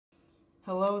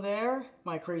Hello there,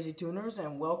 my crazy tuners,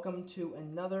 and welcome to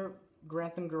another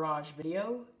Grantham Garage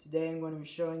video. Today I'm going to be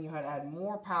showing you how to add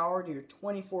more power to your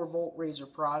 24-volt Razor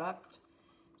product.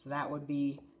 So that would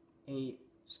be a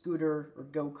scooter or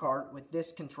go-kart with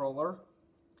this controller,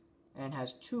 and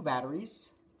has 2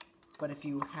 batteries. But if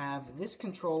you have this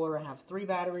controller and have 3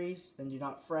 batteries, then do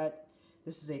not fret.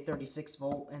 This is a 36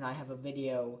 volt, and I have a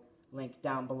video link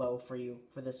down below for you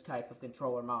for this type of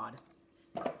controller mod.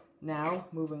 Now,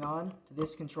 moving on to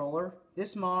this controller.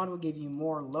 This mod will give you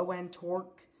more low-end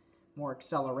torque, more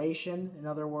acceleration, in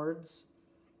other words,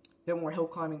 a bit more hill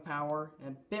climbing power,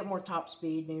 and a bit more top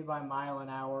speed, maybe by a mile an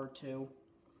hour or 2.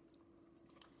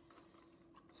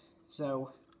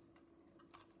 So,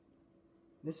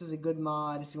 this is a good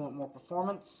mod if you want more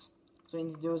performance. So what you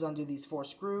need to do is undo these 4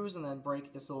 screws and then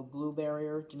break this little glue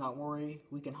barrier. Do not worry,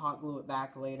 we can hot glue it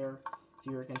back later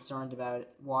if you're concerned about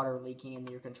water leaking into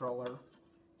your controller.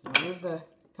 Remove the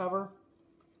cover.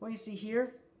 What you see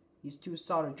here, these 2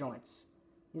 solder joints.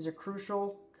 These are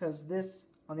crucial because this,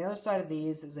 on the other side of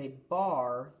these, is a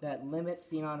bar that limits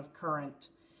the amount of current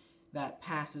that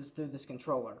passes through this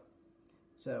controller.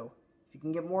 So, if you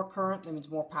can get more current, that means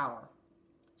more power.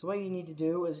 So what you need to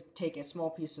do is take a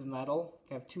small piece of metal,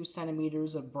 I have 2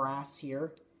 centimeters of brass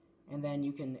here, and then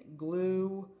you can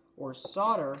glue or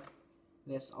solder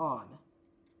this on.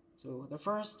 So the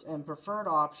first and preferred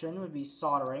option would be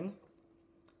soldering.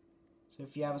 So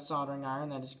if you have a soldering iron,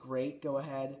 that is great. Go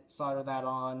ahead, solder that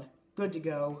on. Good to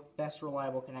go. Best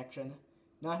reliable connection.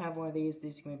 Not have one of these.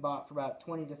 These can be bought for about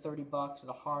 20 to 30 bucks at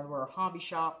a hardware or hobby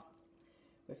shop.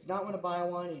 But if you don't want to buy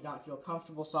one, and you don't feel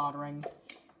comfortable soldering,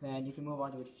 then you can move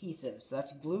on to adhesives. So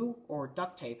that's glue or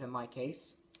duct tape in my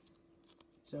case.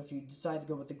 So if you decide to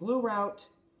go with the glue route,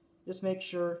 just make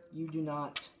sure you do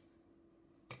not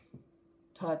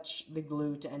touch the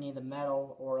glue to any of the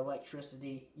metal or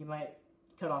electricity. You might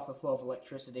cut off the flow of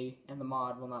electricity and the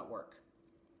mod will not work.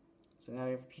 So now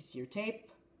you have a piece of your tape.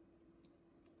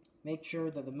 Make sure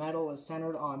that the metal is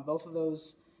centered on both of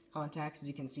those contacts, as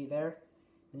you can see there.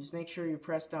 And just make sure you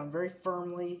press down very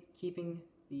firmly, keeping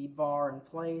the bar in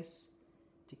place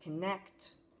to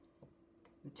connect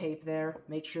the tape there.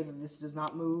 Make sure that this does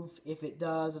not move. If it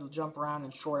does, it'll jump around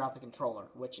and short out the controller,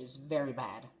 which is very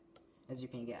bad, as you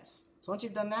can guess. So once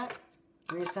you've done that,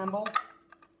 reassemble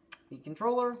the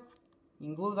controller. You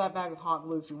can glue that back with hot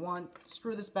glue if you want.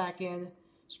 Screw this back in.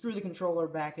 Screw the controller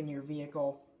back in your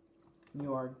vehicle. And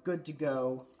you are good to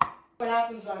go. What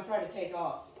happens when I try to take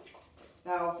off?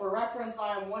 Now, for reference,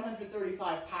 I am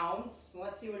 135 pounds. So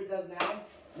let's see what it does now.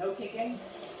 No kicking.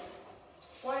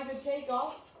 Try to take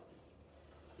off.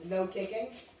 No kicking.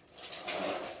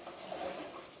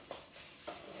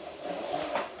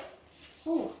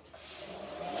 Whew.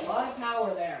 A lot of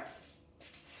power there.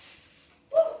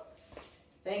 Woo!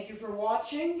 Thank you for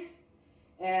watching,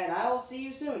 and I'll see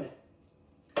you soon.